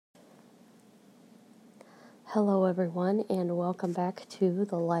Hello, everyone, and welcome back to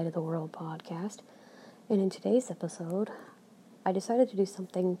the Light of the World podcast. And in today's episode, I decided to do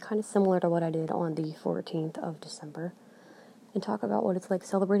something kind of similar to what I did on the 14th of December and talk about what it's like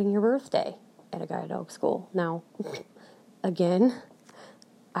celebrating your birthday at a guide dog school. Now, again,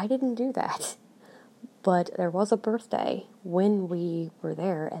 I didn't do that, but there was a birthday when we were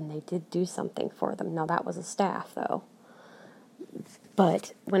there, and they did do something for them. Now, that was a staff, though.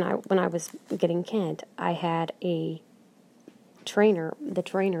 But when I was getting Kent, I had a trainer, the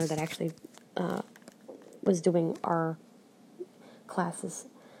trainer that actually was doing our classes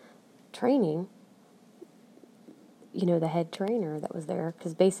training, the head trainer that was there,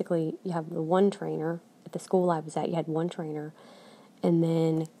 because basically you have the one trainer, at the school I was at, you had one trainer, and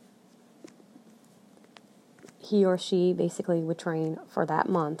then he or she basically would train for that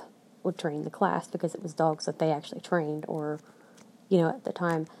month, would train the class, because it was dogs that they actually trained, or at the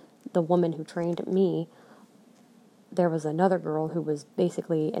time, the woman who trained me, there was another girl who was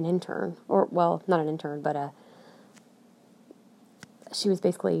basically an intern, or, well, not an intern, but she was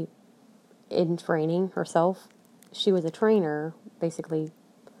basically in training herself. She was a trainer, basically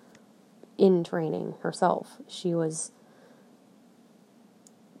in training herself. She was,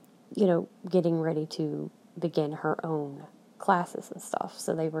 getting ready to begin her own classes and stuff,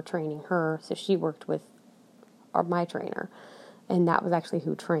 so they were training her, so she worked with my trainer. And that was actually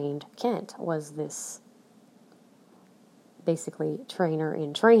who trained Kent, was this basically trainer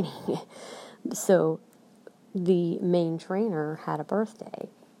in training. So the main trainer had a birthday,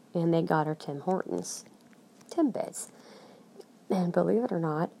 and they got her Tim Hortons Timbits. And believe it or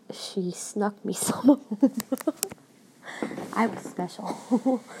not, she snuck me some of them. I was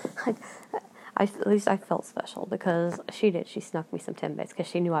special. At least I felt special, because she did. She snuck me some Timbits, because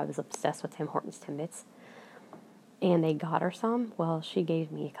she knew I was obsessed with Tim Hortons Timbits. And they got her some. Well, she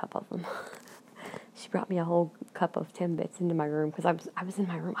gave me a cup of them. She brought me a whole cup of Timbits into my room, because I was in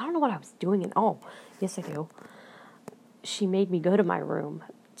my room. I don't know what I was doing. Yes I do. She made me go to my room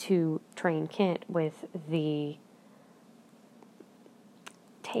to train Kent with the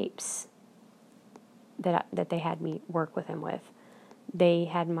tapes that they had me work with him with. They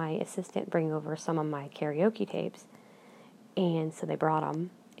had my assistant bring over some of my karaoke tapes, and so they brought them.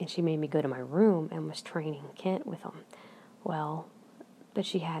 And she made me go to my room and was training Kent with them. Well, but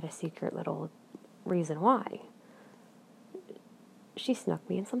she had a secret little reason why. She snuck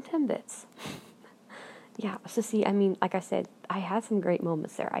me in some Timbits. Yeah, so see, like I said, I had some great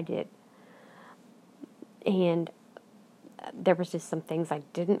moments there. I did. And there was just some things I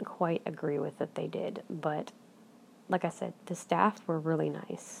didn't quite agree with that they did. But, like I said, the staff were really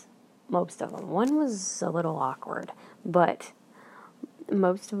nice. Most of them. One was a little awkward, but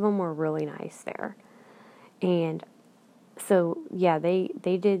most of them were really nice there. And so, yeah, they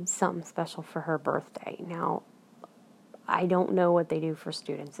did something special for her birthday. Now, I don't know what they do for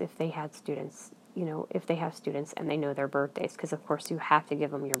students, if they had students, if they have students and they know their birthdays, because, of course, you have to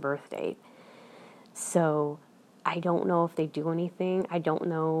give them your birth date. So, I don't know if they do anything. I don't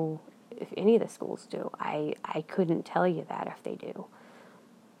know if any of the schools do. I couldn't tell you that if they do.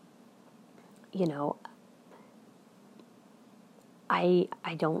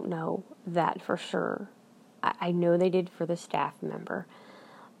 I don't know that for sure. I know they did for the staff member,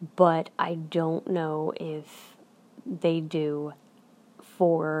 but I don't know if they do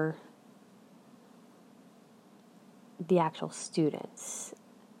for the actual students.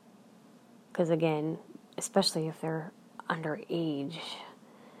 Because again, especially if they're underage,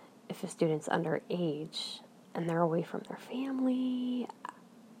 if a student's underage and they're away from their family,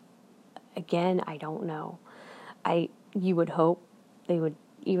 again, I don't know. You would hope they would,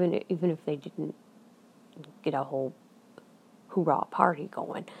 even if they didn't get a whole hoorah party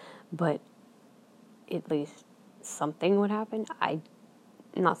going, but at least something would happen. I'm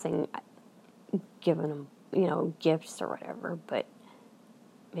not saying giving them, gifts or whatever, but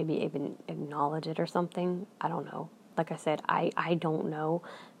maybe even acknowledge it or something. I don't know. Like I said, I don't know.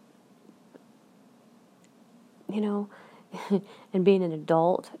 And being an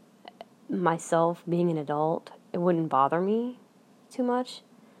adult, myself being an adult, it wouldn't bother me too much.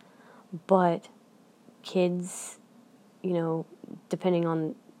 But kids, depending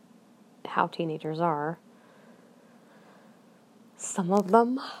on how teenagers are, some of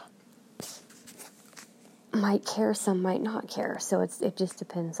them might care, some might not care. So it just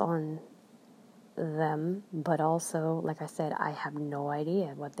depends on them. But also, like I said, I have no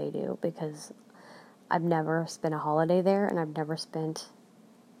idea what they do, because I've never spent a holiday there, and I've never spent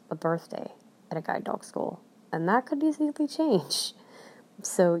a birthday at a guide dog school. And that could easily change.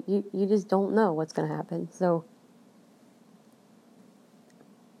 So you just don't know what's going to happen. So,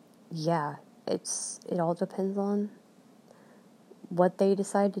 yeah, it all depends on what they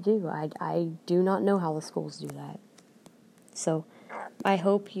decide to do. I do not know how the schools do that. So I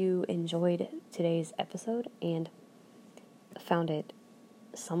hope you enjoyed today's episode and found it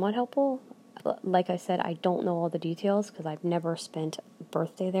somewhat helpful. Like I said, I don't know all the details because I've never spent a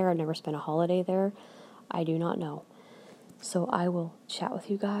birthday there. I've never spent a holiday there. I do not know. So I will chat with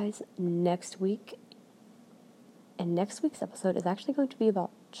you guys next week. And next week's episode is actually going to be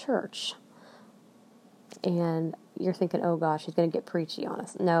about church. And you're thinking, oh gosh, he's going to get preachy on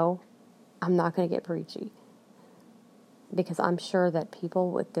us. No, I'm not going to get preachy. Because I'm sure that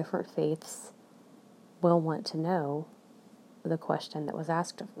people with different faiths will want to know the question that was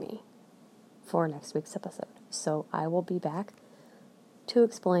asked of me for next week's episode. So I will be back to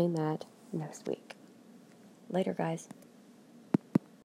explain that next week. Later, guys.